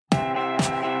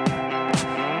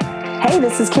Hey,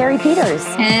 this is Carrie Peters.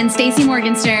 And Stacey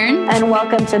Morgenstern. And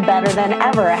welcome to Better Than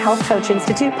Ever, a Health Coach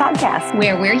Institute podcast.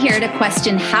 Where we're here to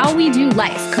question how we do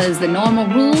life because the normal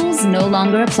rules no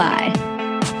longer apply.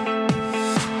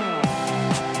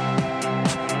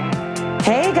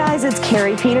 Hey guys, it's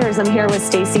Carrie Peters. I'm here with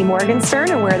Stacey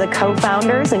Morgenstern, and we're the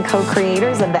co-founders and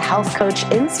co-creators of the Health Coach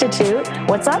Institute.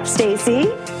 What's up, Stacey?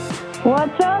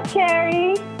 What's up,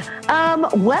 Carrie?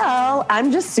 Well,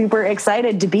 I'm just super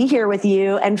excited to be here with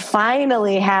you and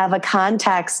finally have a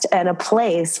context and a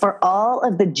place for all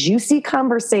of the juicy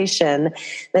conversation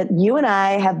that you and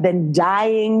I have been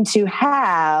dying to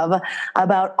have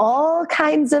about all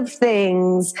kinds of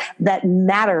things that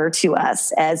matter to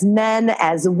us as men,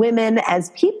 as women,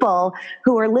 as people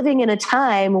who are living in a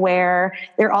time where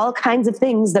there are all kinds of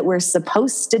things that we're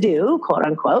supposed to do, quote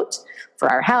unquote, for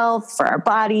our health, for our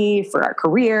body, for our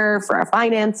career, for our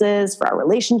finances, for our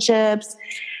relationships.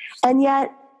 And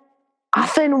yet,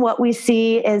 often what we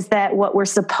see is that what we're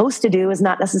supposed to do is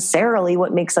not necessarily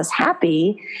what makes us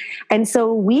happy. And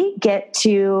so we get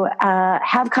to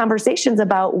have conversations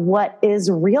about what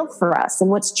is real for us and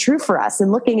what's true for us,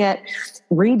 and looking at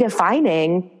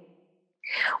redefining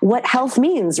what health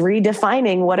means,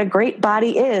 redefining what a great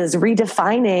body is,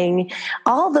 redefining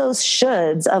all those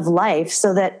shoulds of life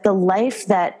so that the life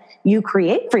that you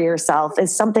create for yourself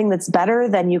is something that's better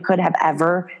than you could have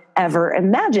ever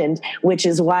imagined, which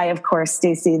is why, of course,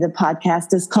 Stacey, the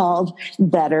podcast is called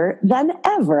Better Than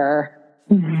Ever.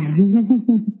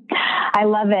 I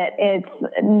love it.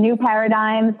 It's new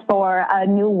paradigms for a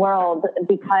new world,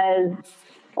 because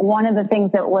one of the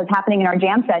things that was happening in our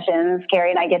jam sessions,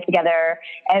 Carrie and I get together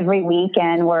every week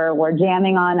and we're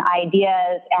jamming on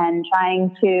ideas and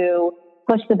trying to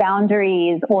push the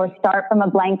boundaries or start from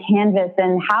a blank canvas.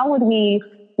 And how would we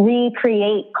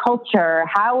recreate culture?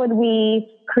 How would we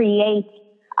create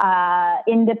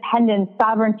independence,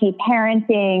 sovereignty,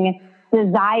 parenting,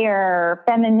 desire,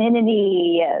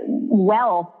 femininity,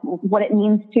 wealth, what it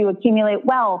means to accumulate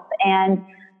wealth, and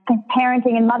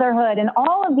parenting and motherhood, and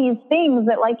all of these things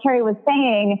that, like Carrie was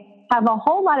saying, have a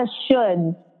whole lot of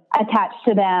shoulds attached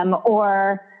to them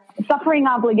or suffering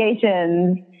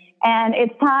obligations. And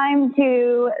it's time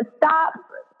to stop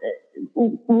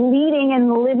leading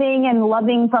and living and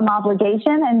loving from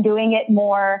obligation and doing it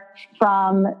more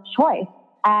from choice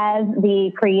as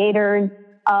the creators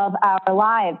of our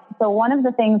lives. So one of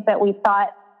the things that we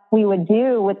thought we would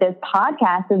do with this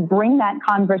podcast is bring that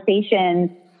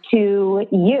conversation to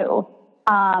you,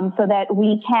 so that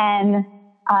we can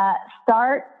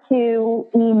start to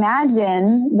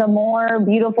imagine the more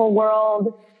beautiful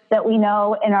world that we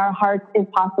know in our hearts is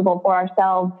possible for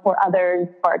ourselves, for others,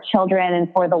 for our children,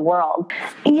 and for the world.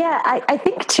 Yeah, I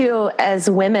think too, as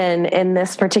women in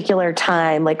this particular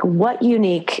time, like what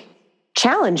unique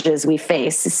challenges we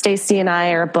face. Stacey and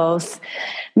I are both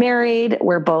married.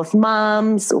 We're both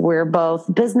moms. We're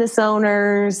both business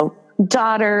owners,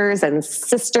 daughters and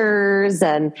sisters,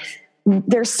 and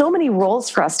there's so many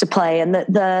roles for us to play. And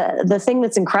the thing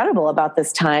that's incredible about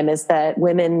this time is that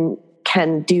women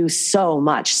can do so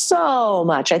much.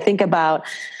 I think about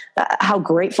how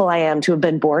grateful I am to have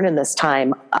been born in this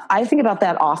time. I think about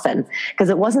that often, because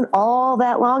it wasn't all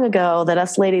that long ago that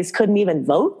us ladies couldn't even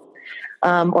vote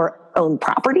or own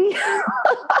property.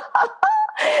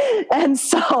 And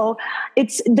so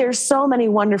there's so many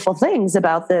wonderful things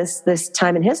about this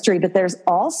time in history, but there's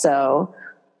also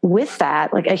with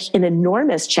that, like an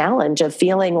enormous challenge of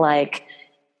feeling like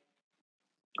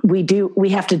we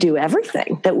have to do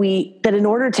everything, that in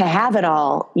order to have it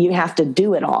all, you have to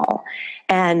do it all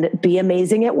and be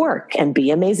amazing at work and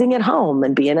be amazing at home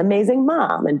and be an amazing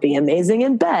mom and be amazing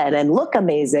in bed and look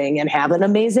amazing and have an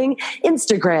amazing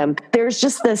Instagram. There's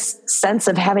just this sense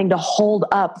of having to hold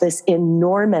up this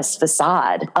enormous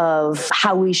facade of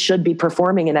how we should be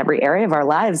performing in every area of our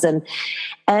lives.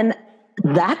 And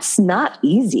that's not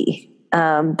easy.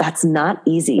 That's not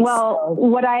easy. Well,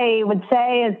 what I would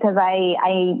say is, because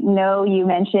I know you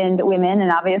mentioned women,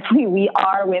 and obviously we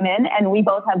are women and we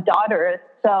both have daughters.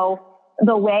 So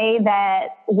the way that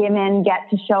women get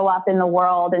to show up in the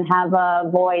world and have a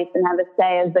voice and have a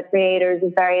say as the creators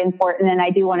is very important. And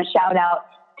I do want to shout out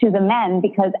to the men,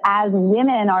 because as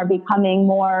women are becoming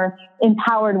more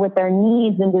empowered with their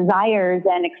needs and desires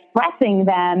and expressing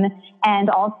them, and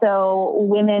also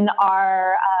women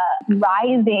are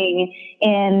rising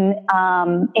in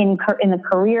the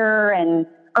career and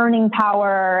earning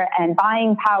power and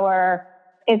buying power,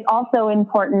 it's also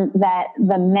important that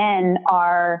the men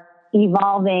are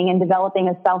evolving and developing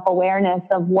a self-awareness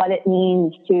of what it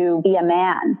means to be a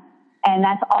man. And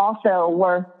that's also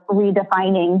worth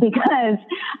redefining because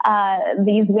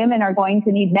these women are going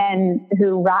to need men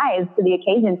who rise to the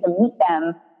occasion to meet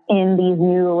them in these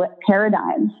new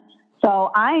paradigms.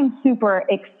 So I'm super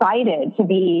excited to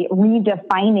be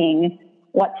redefining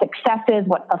what success is,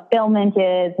 what fulfillment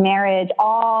is, marriage,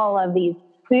 all of these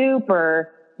super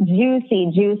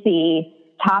juicy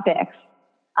topics.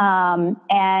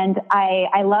 And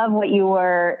I love what you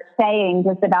were saying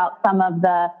just about some of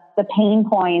the pain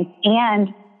points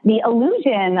and the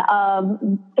illusion of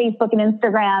Facebook and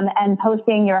Instagram and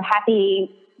posting your happy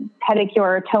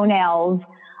pedicure toenails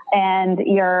and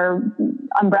your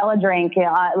umbrella drink,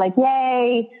 like,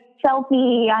 yay,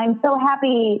 selfie, I'm so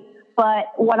happy. But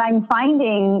what I'm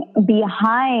finding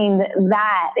behind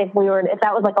that, if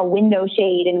that was like a window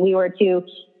shade and we were to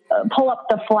pull up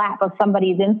the flap of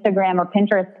somebody's Instagram or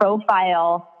Pinterest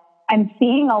profile, I'm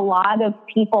seeing a lot of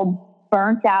people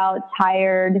burnt out,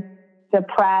 tired,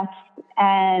 depressed,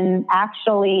 and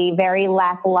actually very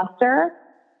lackluster.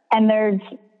 And they're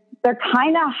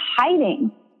kind of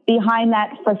hiding behind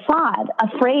that facade,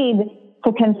 afraid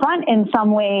to confront in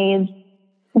some ways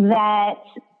that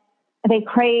they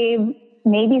crave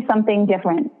maybe something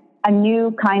different, a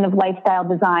new kind of lifestyle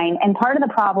design. And part of the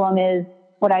problem is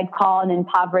what I'd call an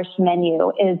impoverished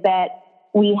menu, is that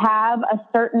we have a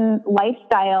certain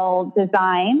lifestyle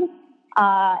design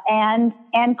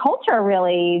and culture,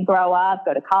 really. Grow up,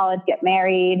 go to college, get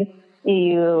married,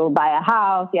 you buy a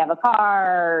house, you have a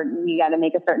car, you got to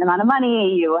make a certain amount of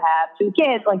money, you have 2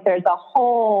 kids. Like, there's a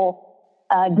whole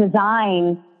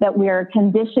design that we're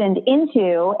conditioned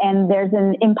into, and there's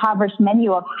an impoverished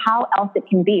menu of how else it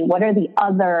can be. What are the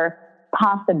other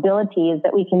possibilities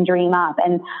that we can dream up?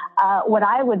 And what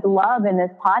I would love in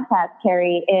this podcast,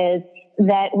 Carrie, is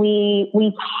that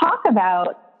we talk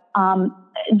about how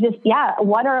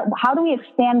do we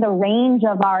expand the range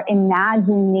of our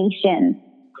imagination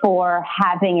for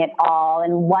having it all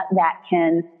and what that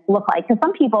can look like. Because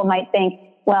some people might think,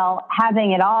 well,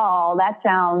 having it all, that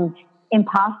sounds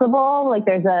impossible, like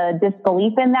there's a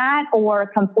disbelief in that, or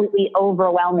completely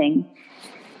overwhelming.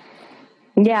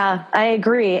 Yeah, I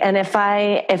agree. And if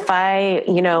I,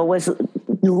 was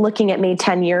looking at me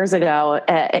 10 years ago,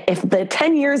 if the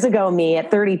 10 years ago me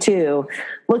at 32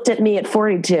 looked at me at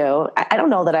 42, I don't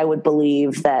know that I would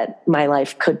believe that my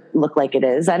life could look like it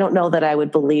is. I don't know that I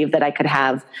would believe that I could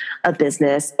have a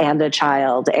business and a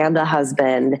child and a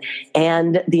husband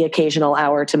and the occasional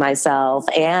hour to myself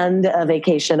and a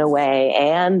vacation away.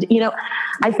 And,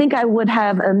 I think I would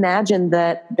have imagined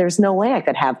that there's no way I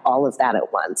could have all of that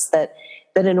at once, that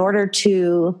in order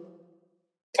to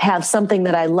have something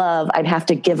that I love, I'd have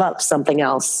to give up something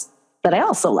else that I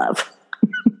also love.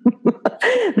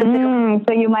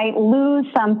 So you might lose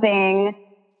something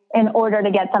in order to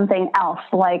get something else,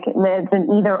 like it's an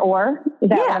either or. Is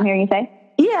that what I'm hearing you say?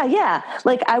 Yeah.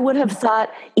 Like, I would have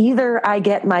thought either I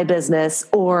get my business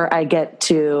or I get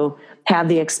to have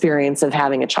the experience of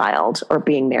having a child or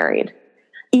being married.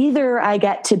 Either I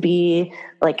get to be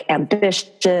like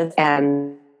ambitious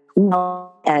and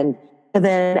driven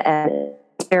and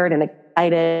inspired and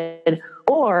excited,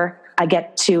 or I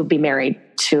get to be married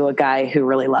to a guy who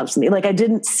really loves me. Like, I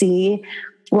didn't see,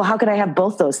 well, how could I have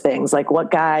both those things? Like, what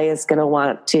guy is going to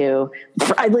want to,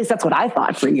 at least that's what I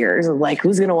thought for years, of like,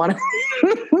 who's going to want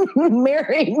to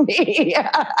marry me?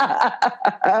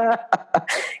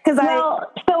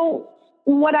 So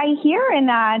what I hear in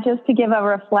that, just to give a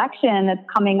reflection that's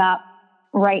coming up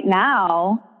right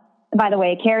now, by the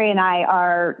way, Carrie and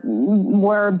I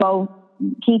we're both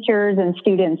teachers and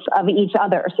students of each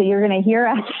other. So you're going to hear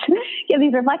us give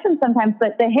these reflections sometimes,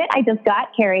 but the hit I just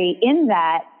got, Carrie, in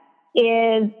that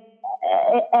is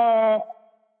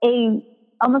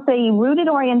almost a rooted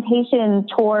orientation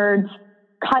towards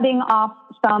cutting off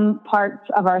some parts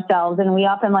of ourselves. And we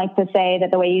often like to say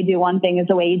that the way you do one thing is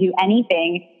the way you do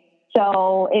anything.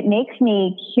 So it makes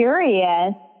me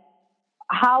curious,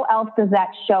 how else does that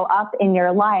show up in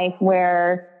your life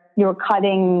where you're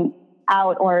cutting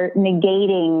out or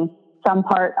negating some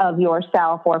part of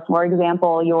yourself, or, for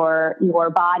example, your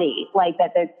body, like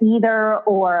that there's either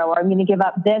or I'm going to give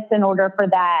up this in order for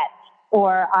that,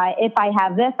 or if I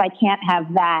have this, I can't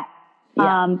have that.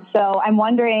 Yeah. So I'm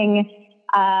wondering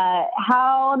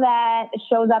how that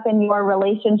shows up in your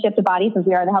relationship to body, since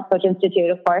we are the Health Coach Institute,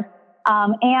 of course.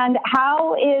 And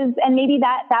maybe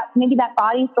that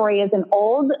body story is an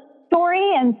old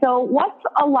story. And so what's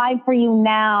alive for you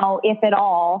now, if at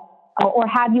all, or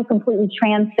have you completely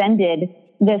transcended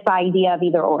this idea of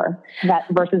either or, that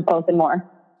versus both and more?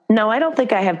 No, I don't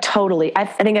think I have totally. I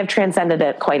think I've transcended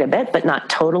it quite a bit, but not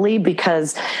totally,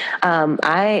 because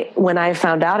when I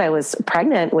found out I was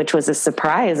pregnant, which was a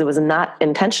surprise, it was not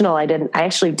intentional. I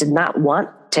actually did not want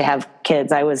want to have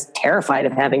kids. I was terrified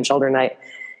of having children.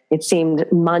 It seemed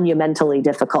monumentally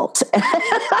difficult.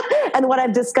 And what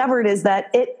I've discovered is that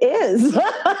it is.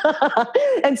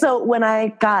 And so when I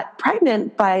got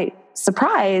pregnant by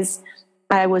surprise,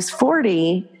 I was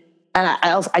 40, and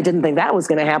I didn't think that was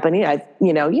going to happen.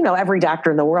 Every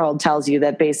doctor in the world tells you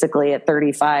that basically at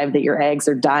 35 that your eggs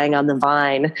are dying on the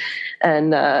vine.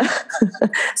 And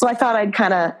so I thought I'd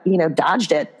kind of,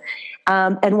 dodged it.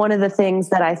 And one of the things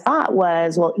that I thought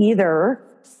was, well, either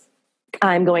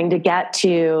I'm going to get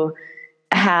to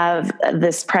have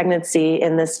this pregnancy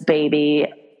and this baby,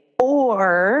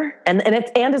 or, and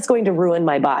it's going to ruin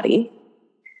my body,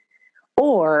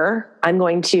 or I'm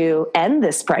going to end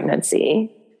this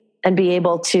pregnancy and be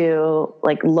able to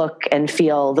look and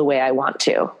feel the way I want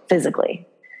to physically.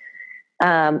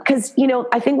 Cause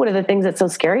I think one of the things that's so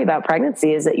scary about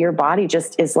pregnancy is that your body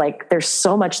just is there's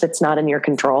so much that's not in your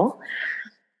control.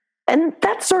 And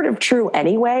that's sort of true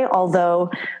anyway,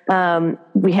 although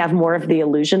we have more of the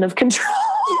illusion of control.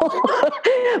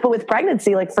 But with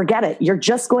pregnancy, forget it. You're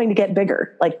just going to get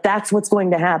bigger. That's what's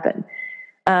going to happen.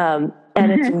 And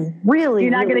it's really,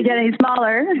 you're not going to get any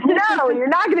smaller. No, you're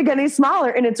not going to get any smaller.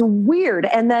 And it's weird.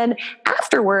 And then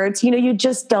afterwards, you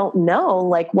just don't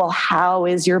know, well, how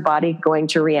is your body going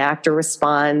to react or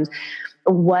respond?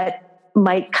 What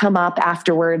might come up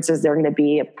afterwards? Is there going to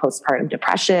be a postpartum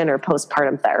depression or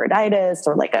postpartum thyroiditis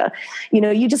or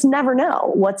you just never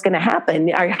know what's going to happen.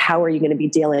 How are you going to be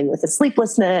dealing with the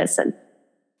sleeplessness? And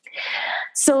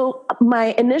so my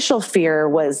initial fear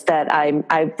was that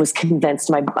I was convinced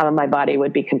my body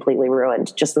would be completely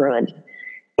ruined, just ruined.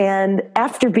 And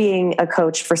after being a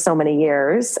coach for so many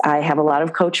years, I have a lot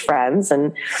of coach friends,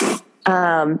 and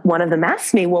one of them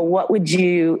asked me, well, what would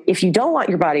you, if you don't want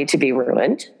your body to be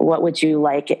ruined, what would you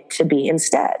like it to be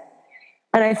instead?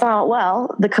 And I thought,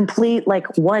 well, the complete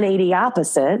 180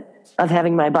 opposite of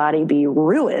having my body be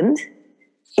ruined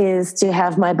is to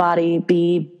have my body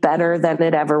be better than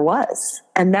it ever was.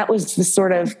 And that was the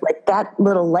sort of that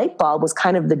little light bulb was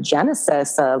kind of the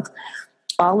genesis of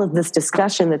all of this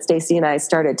discussion that Stacey and I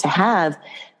started to have,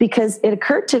 because it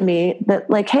occurred to me that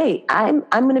hey, I'm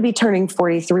going to be turning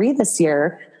 43 this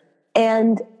year.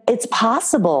 And it's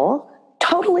possible,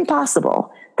 totally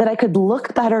possible, that I could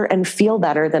look better and feel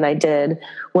better than I did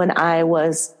when I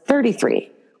was 33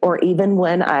 or even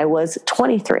when I was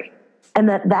 23. And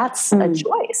that's a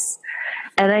choice.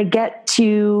 And I get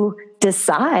to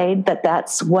decide that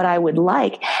that's what I would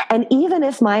like. And even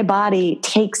if my body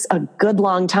takes a good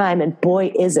long time, and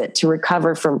boy, is it, to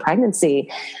recover from pregnancy,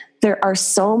 there are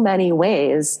so many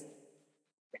ways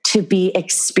to be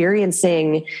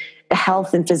experiencing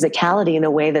health and physicality in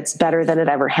a way that's better than it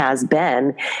ever has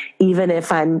been, even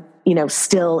if I'm,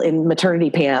 still in maternity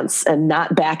pants and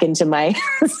not back into my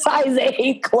size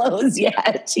 8 clothes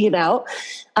yet,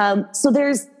 So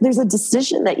there's a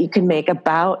decision that you can make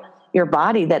about your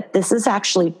body, that this is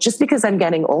actually, just because I'm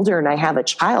getting older and I have a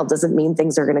child doesn't mean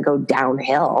things are going to go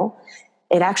downhill.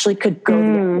 It actually could go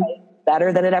the other way,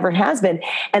 better than it ever has been.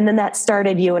 And then that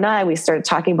started, we started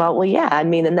talking about, well, yeah,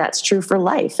 and that's true for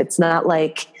life. It's not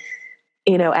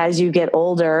as you get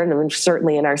older, and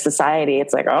certainly in our society,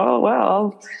 it's oh,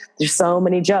 well, there's so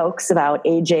many jokes about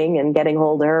aging and getting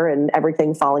older and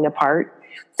everything falling apart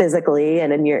physically,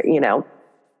 and then you're,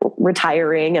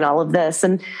 retiring and all of this.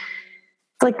 And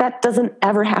that doesn't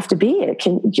ever have to be.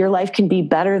 Your life can be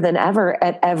better than ever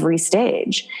at every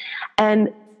stage.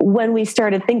 And when we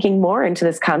started thinking more into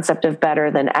this concept of better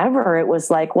than ever, it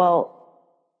was well,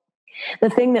 the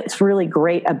thing that's really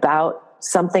great about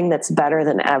something that's better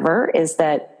than ever is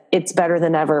that it's better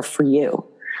than ever for you.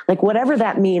 Whatever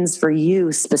that means for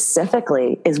you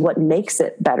specifically is what makes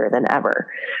it better than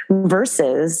ever,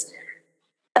 versus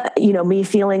me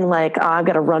feeling I've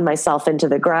got to run myself into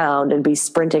the ground and be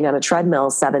sprinting on a treadmill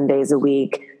 7 days a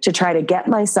week to try to get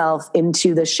myself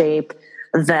into the shape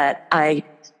that I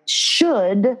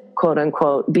should, quote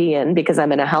unquote, be in because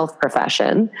I'm in a health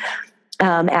profession,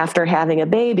 after having a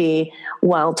baby,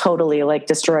 while totally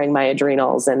destroying my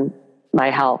adrenals and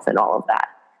my health and all of that.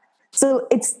 So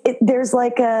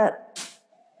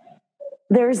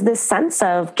there's this sense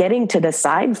of getting to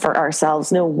decide for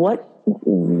ourselves,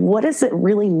 what does it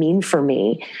really mean for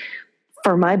me,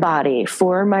 for my body,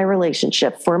 for my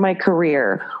relationship, for my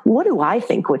career? What do I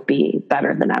think would be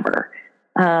better than ever?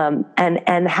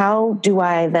 And how do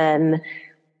I then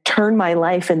turn my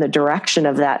life in the direction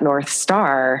of that North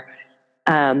Star,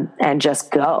 and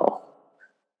just go,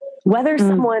 whether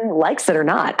someone likes it or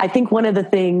not? I think one of the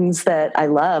things that I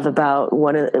love about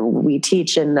we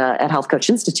teach at Health Coach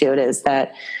Institute is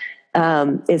that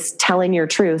is telling your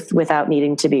truth without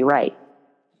needing to be right.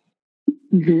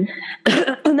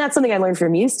 Mm-hmm. And that's something I learned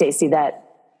from you, Stacey,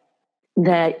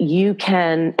 that you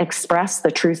can express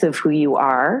the truth of who you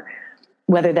are,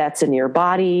 whether that's in your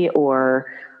body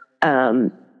or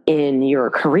in your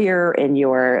career, in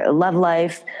your love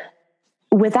life,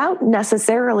 without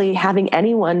necessarily having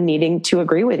anyone needing to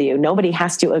agree with you. Nobody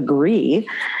has to agree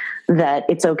that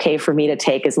it's okay for me to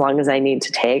take as long as I need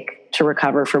to take to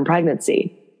recover from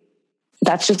pregnancy.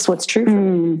 That's just what's true for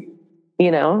me,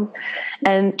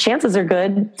 and chances are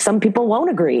good some people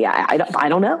won't agree. I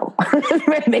don't know.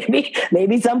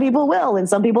 maybe some people will and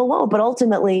some people won't, but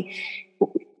ultimately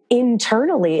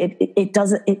internally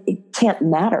it can't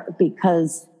matter,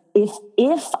 because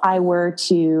if I were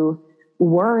to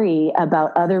worry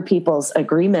about other people's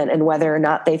agreement and whether or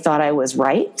not they thought I was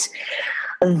right,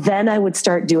 then I would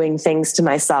start doing things to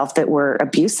myself that were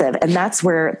abusive. And that's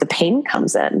where the pain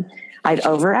comes in. I'd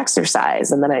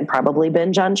overexercise, and then I'd probably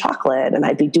binge on chocolate, and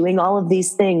I'd be doing all of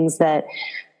these things that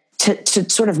to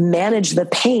sort of manage the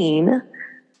pain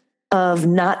of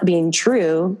not being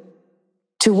true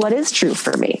to what is true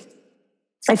for me.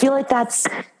 I feel like that's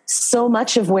so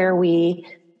much of where we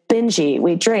binge eat,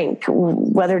 we drink,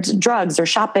 whether it's drugs or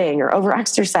shopping or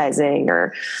overexercising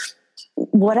or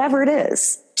whatever it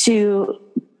is. It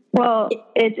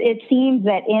seems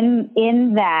that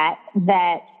in that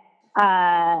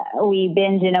we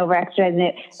binge and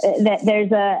overexercise, that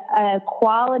there's a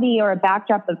quality or a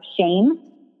backdrop of shame,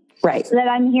 right, that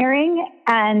I'm hearing.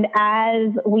 And as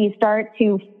we start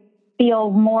to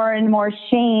feel more and more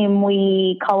shame,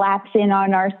 we collapse in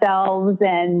on ourselves.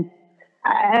 And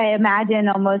I imagine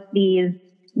almost these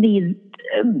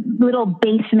little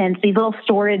basements, these little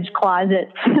storage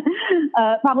closets,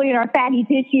 probably in our fatty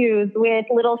tissues, with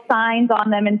little signs on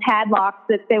them and padlocks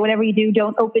that say, whatever you do,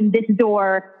 don't open this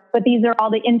door. But these are all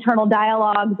the internal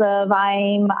dialogues of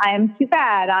I'm too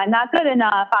fat, I'm not good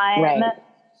enough,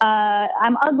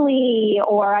 I'm ugly,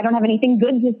 or I don't have anything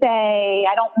good to say,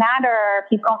 I don't matter,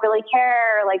 people don't really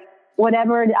care, like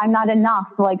whatever, I'm not enough,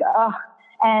 like, ugh.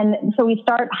 And so we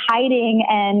start hiding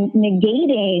and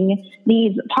negating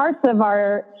these parts of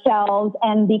ourselves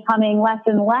and becoming less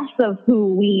and less of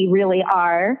who we really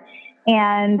are.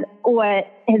 And what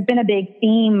has been a big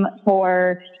theme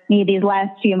for me these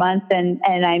last few months, and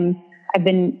I've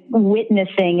been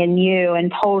witnessing in you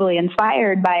and totally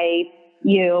inspired by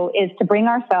you, is to bring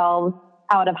ourselves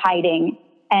out of hiding.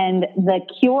 And the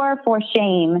cure for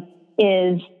shame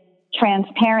is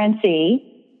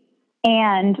transparency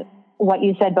and what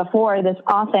you said before, this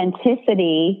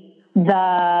authenticity,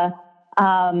 the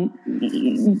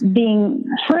being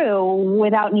true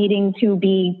without needing to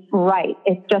be right.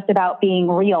 It's just about being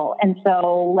real. And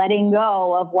so letting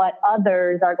go of what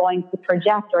others are going to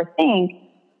project or think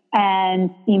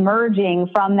and emerging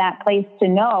from that place to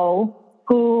know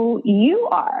who you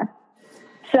are.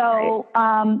 So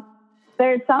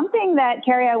there's something that,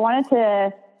 Carrie, I wanted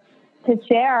to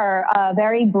share, a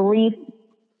very brief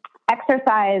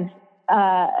exercise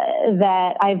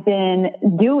that I've been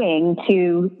doing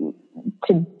to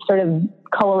sort of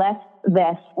coalesce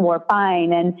this or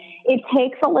fine. And it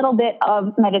takes a little bit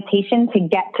of meditation to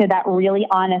get to that really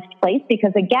honest place,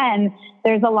 because again,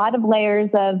 there's a lot of layers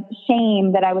of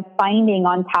shame that I was finding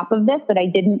on top of this that I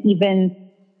didn't even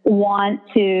want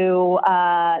to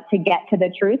get to the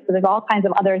truth. So there's all kinds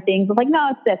of other things. It's like, no,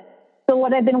 it's this. So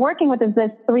what I've been working with is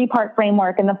this 3-part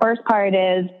framework. And the first part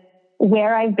is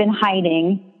where I've been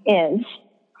hiding is.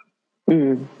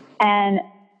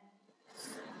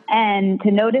 And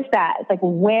to notice that, it's like,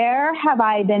 where have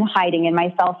I been hiding in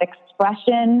my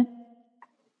self-expression,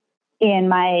 in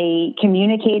my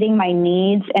communicating my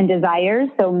needs and desires?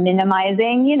 So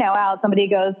minimizing, how somebody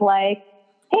goes like,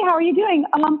 hey, how are you doing?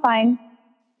 Oh, I'm fine.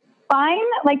 Fine?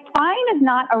 Like, fine is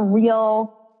not a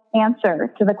real answer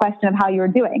to the question of how you're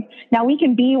doing. Now we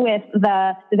can be with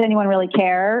does anyone really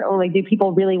care? Or like, do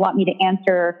people really want me to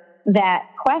answer that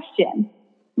question?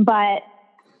 But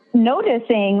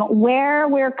noticing where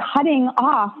we're cutting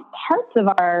off parts of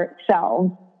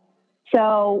ourselves.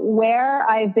 So where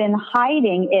I've been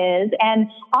hiding is, and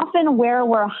often where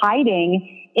we're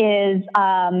hiding is,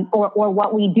 or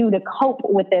what we do to cope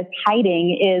with this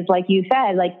hiding is, like you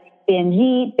said, like binge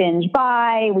eat, binge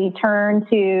buy. We turn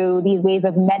to these ways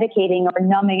of medicating or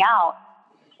numbing out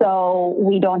so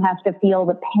we don't have to feel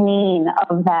the pain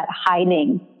of that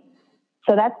hiding.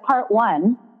 So that's part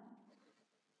one.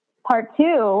 Part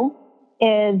two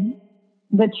is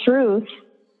the truth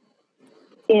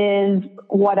is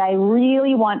what I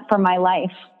really want for my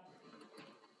life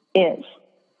is.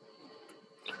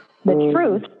 The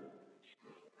truth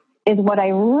is what I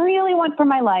really want for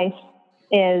my life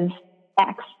is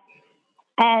X.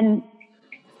 And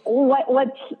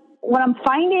what's what I'm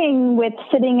finding with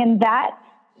sitting in that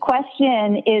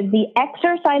question is the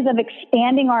exercise of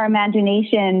expanding our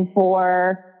imagination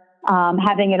for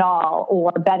having it all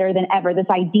or better than ever, this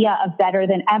idea of better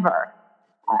than ever.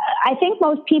 I think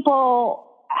most people,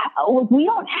 we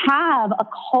don't have a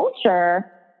culture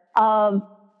of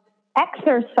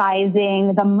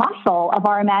exercising the muscle of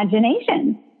our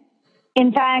imagination.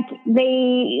 In fact,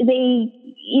 in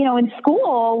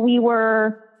school, we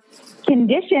were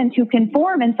conditioned to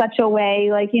conform in such a way,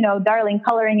 like, darling,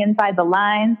 coloring inside the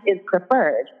lines is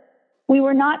preferred. We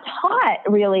were not taught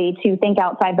really to think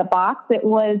outside the box. It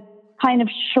was kind of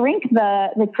shrink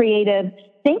the creative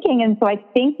thinking. And so I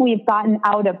think we've gotten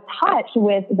out of touch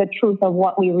with the truth of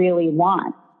what we really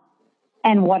want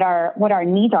and what our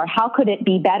needs are. How could it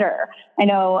be better? I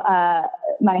know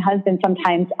my husband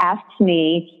sometimes asks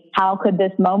me, how could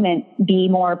this moment be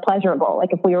more pleasurable?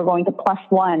 Like if we were going to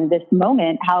 +1 this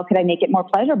moment, how could I make it more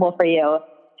pleasurable for you?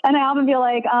 And I often feel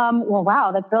like, well,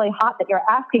 wow, that's really hot that you're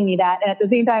asking me that. And at the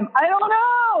same time, I don't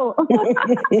know.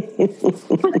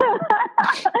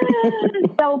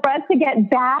 So for us to get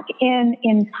back in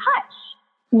touch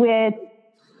with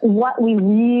what we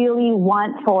really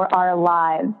want for our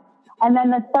lives. And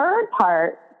then the third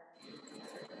part,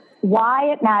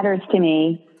 why it matters to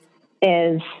me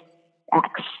is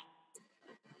X.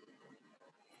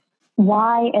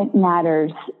 Why it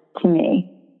matters to me.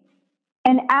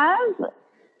 And as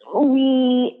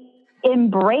we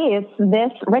embrace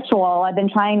this ritual, I've been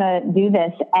trying to do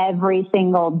this every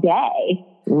single day,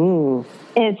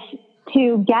 is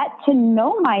to get to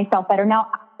know myself better. Now,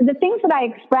 the things that I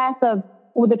express of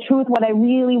the truth, what I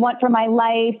really want for my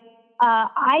life,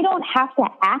 I don't have to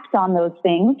act on those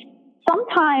things.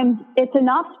 Sometimes it's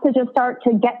enough to just start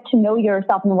to get to know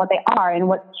yourself and what they are, and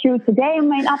what's true today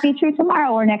might not be true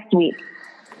tomorrow or next week.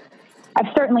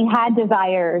 I've certainly had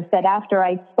desires that after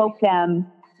I spoke them,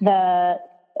 the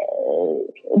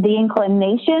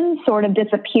inclination sort of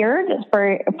disappeared.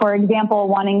 For example,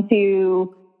 wanting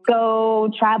to go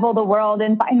travel the world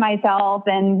and find myself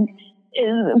and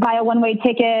buy a one-way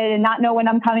ticket and not know when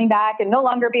I'm coming back and no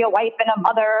longer be a wife and a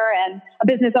mother and a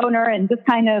business owner and just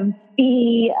kind of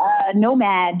be a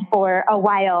nomad for a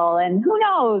while. And who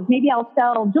knows, maybe I'll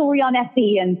sell jewelry on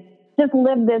Etsy and just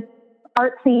live this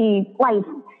artsy life.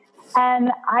 And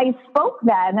I spoke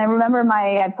that, and I remember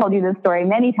I've told you this story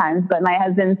many times, but my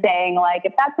husband saying, like,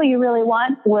 if that's what you really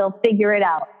want, we'll figure it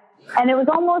out. And it was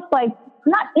almost like,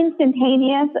 not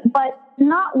instantaneous, but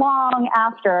not long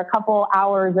after, a couple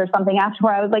hours or something after,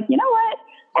 where I was like, you know what?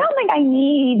 I don't think I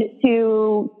need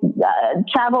to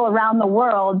travel around the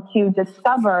world to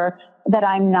discover that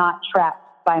I'm not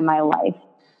trapped by my life.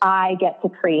 I get to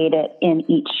create it in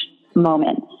each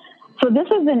moment. So this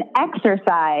is an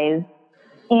exercise,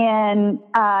 and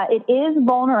it is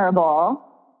vulnerable,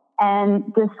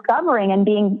 and discovering and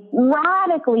being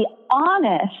radically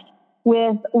honest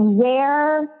with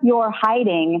where you're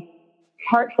hiding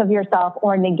parts of yourself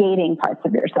or negating parts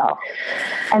of yourself.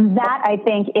 And that, I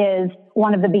think, is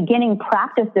one of the beginning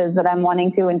practices that I'm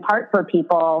wanting to impart for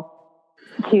people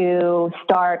to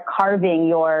start carving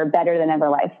your better than ever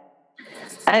life.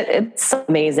 It's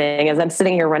amazing. As I'm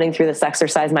sitting here running through this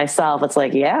exercise myself, it's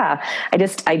like, yeah, I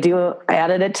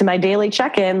added it to my daily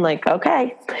check-in, like,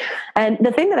 okay. And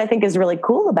the thing that I think is really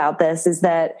cool about this is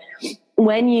that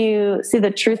when you see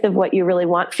the truth of what you really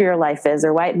want for your life is,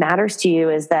 or why it matters to you,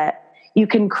 is that you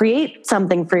can create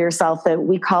something for yourself that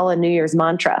we call a New Year's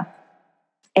mantra.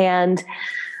 And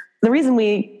the reason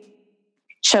we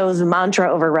chose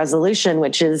mantra over resolution,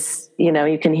 which is,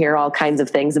 you can hear all kinds of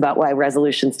things about why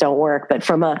resolutions don't work, but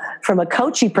from a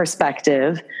coachy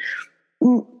perspective,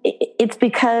 it's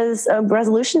because a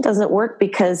resolution doesn't work,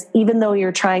 because even though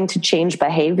you're trying to change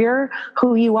behavior,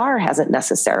 who you are hasn't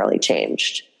necessarily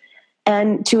changed.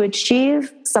 And to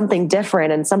achieve something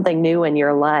different and something new in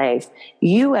your life,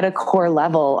 you at a core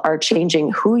level are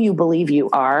changing who you believe you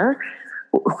are,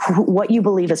 what you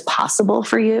believe is possible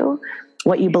for you,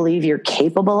 what you believe you're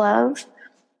capable of.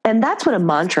 And that's what a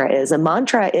mantra is. A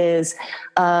mantra is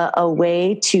a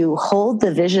way to hold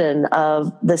the vision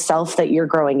of the self that you're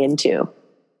growing into.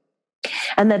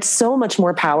 And that's so much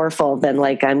more powerful than,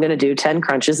 like, I'm going to do 10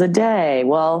 crunches a day.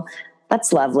 Well,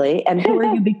 that's lovely. And who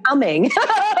are you becoming?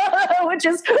 Which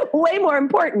is way more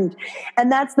important.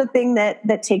 And that's the thing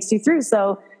that takes you through.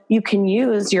 So you can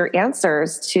use your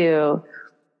answers to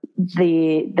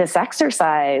this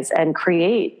exercise and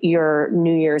create your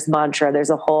New Year's mantra.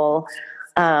 There's a whole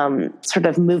sort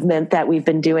of movement that we've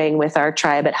been doing with our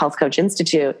tribe at Health Coach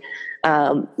Institute.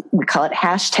 We call it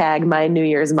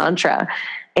 #MyNewYear'sMantra.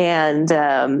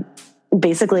 And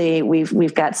basically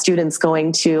we've got students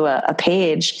going to a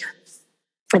page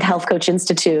at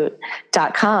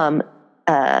healthcoachinstitute.com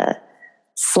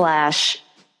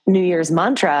 /New Year's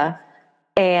mantra.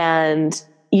 And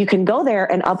you can go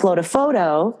there and upload a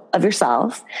photo of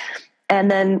yourself. And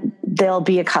then there'll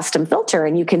be a custom filter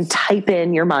and you can type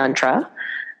in your mantra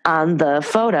on the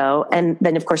photo. And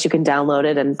then of course you can download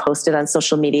it and post it on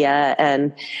social media.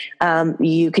 And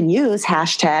you can use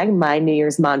hashtag my New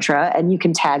Year's mantra, and you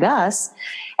can tag us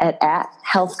at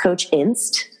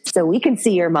healthcoachinst. So we can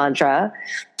see your mantra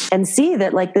and see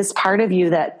that like this part of you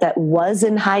that was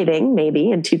in hiding maybe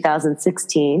in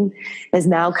 2016 is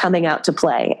now coming out to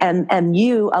play. And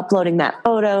you uploading that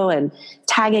photo and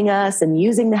tagging us and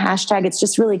using the hashtag, it's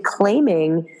just really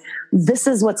claiming this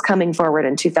is what's coming forward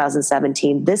in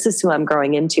 2017. This is who I'm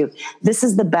growing into. This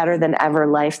is the better than ever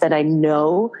life that I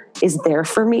know is there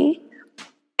for me.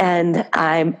 And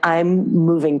I'm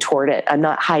moving toward it. I'm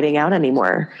not hiding out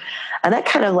anymore. And that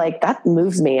kind of like, that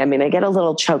moves me. I mean, I get a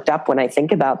little choked up when I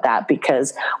think about that,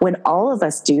 because when all of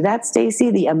us do that,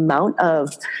 Stacey, the amount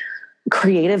of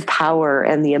creative power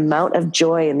and the amount of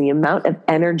joy and the amount of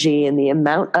energy and the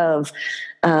amount of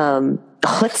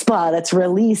chutzpah that's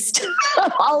released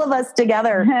all of us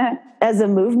together as a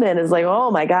movement is like, oh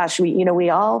my gosh,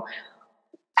 we all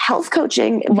health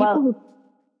coaching.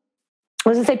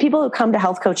 People who come to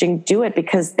health coaching do it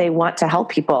because they want to help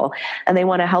people, and they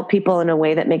want to help people in a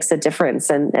way that makes a difference.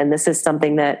 And this is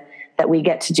something that we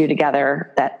get to do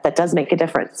together that does make a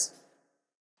difference.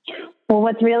 Well,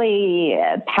 what's really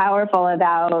powerful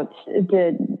about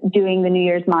doing the New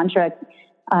Year's mantra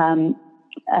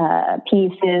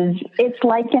piece is it's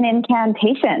like an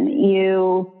incantation.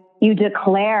 You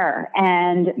declare,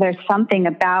 and there's something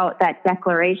about that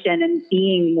declaration and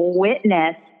being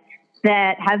witness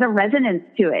that has a resonance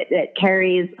to it that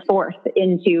carries forth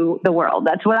into the world.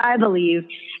 That's what I believe.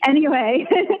 Anyway,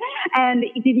 and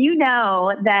did you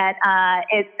know that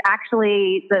it's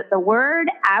actually the word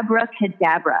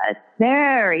abracadabra? It's a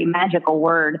very magical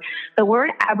word. The word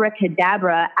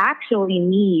abracadabra actually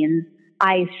means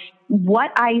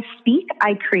what I speak,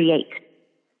 I create.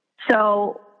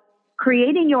 So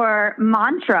creating your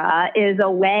mantra is a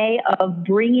way of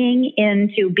bringing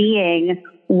into being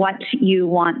what you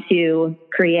want to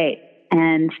create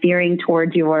and steering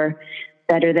towards your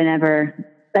better than ever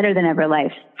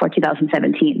life for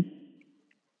 2017.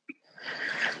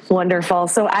 Wonderful.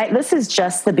 So this is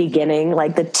just the beginning,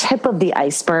 like the tip of the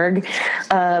iceberg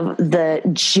of the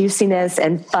juiciness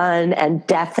and fun and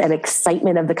depth and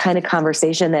excitement of the kind of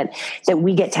conversation that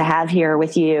we get to have here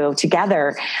with you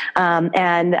together.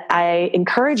 And I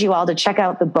encourage you all to check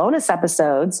out the bonus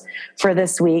episodes for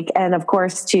this week. And of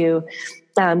course, to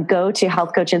go to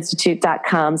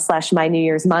healthcoachinstitute.com /my New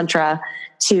Year's mantra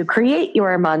to create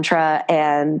your mantra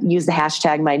and use the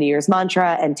hashtag my New Year's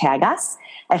mantra and tag us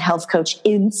at Health Coach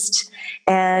Inst.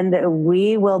 And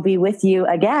we will be with you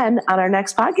again on our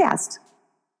next podcast.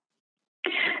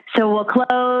 So we'll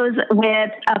close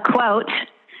with a quote,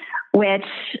 which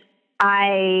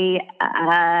I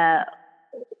had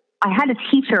a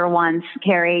teacher once,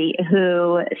 Carrie,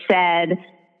 who said,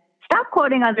 stop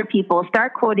quoting other people,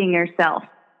 start quoting yourself.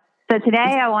 So today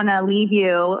I want to leave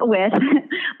you with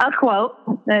a quote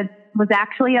that was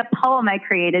actually a poem I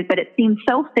created, but it seemed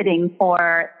so fitting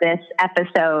for this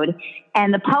episode.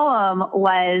 And the poem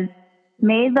was,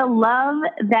 may the love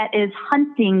that is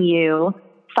hunting you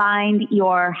find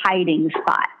your hiding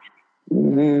spot.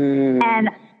 And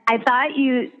I thought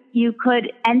you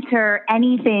could enter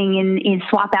anything and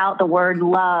swap out the word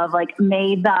love, like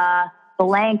may the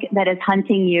blank that is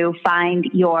hunting you find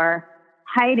your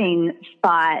hiding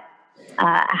spot.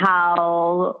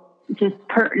 How just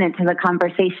pertinent to the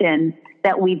conversation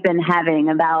that we've been having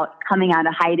about coming out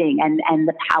of hiding and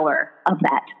the power of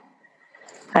that.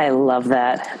 I love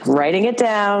that. Writing it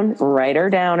down, writer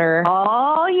downer.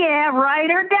 Oh yeah,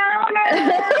 writer downer.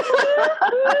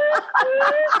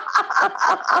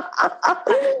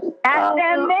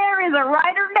 And there is a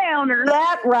writer downer.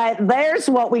 That right, there's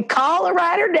what we call a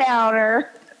writer downer.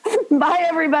 Bye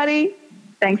everybody.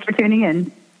 Thanks for tuning in.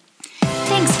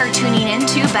 Thanks for tuning in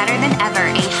to Better Than Ever,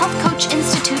 a Health Coach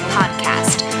Institute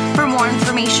podcast. For more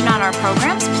information on our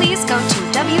programs, please go to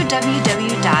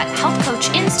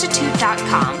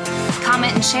www.healthcoachinstitute.com.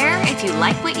 Comment and share if you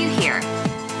like what you hear.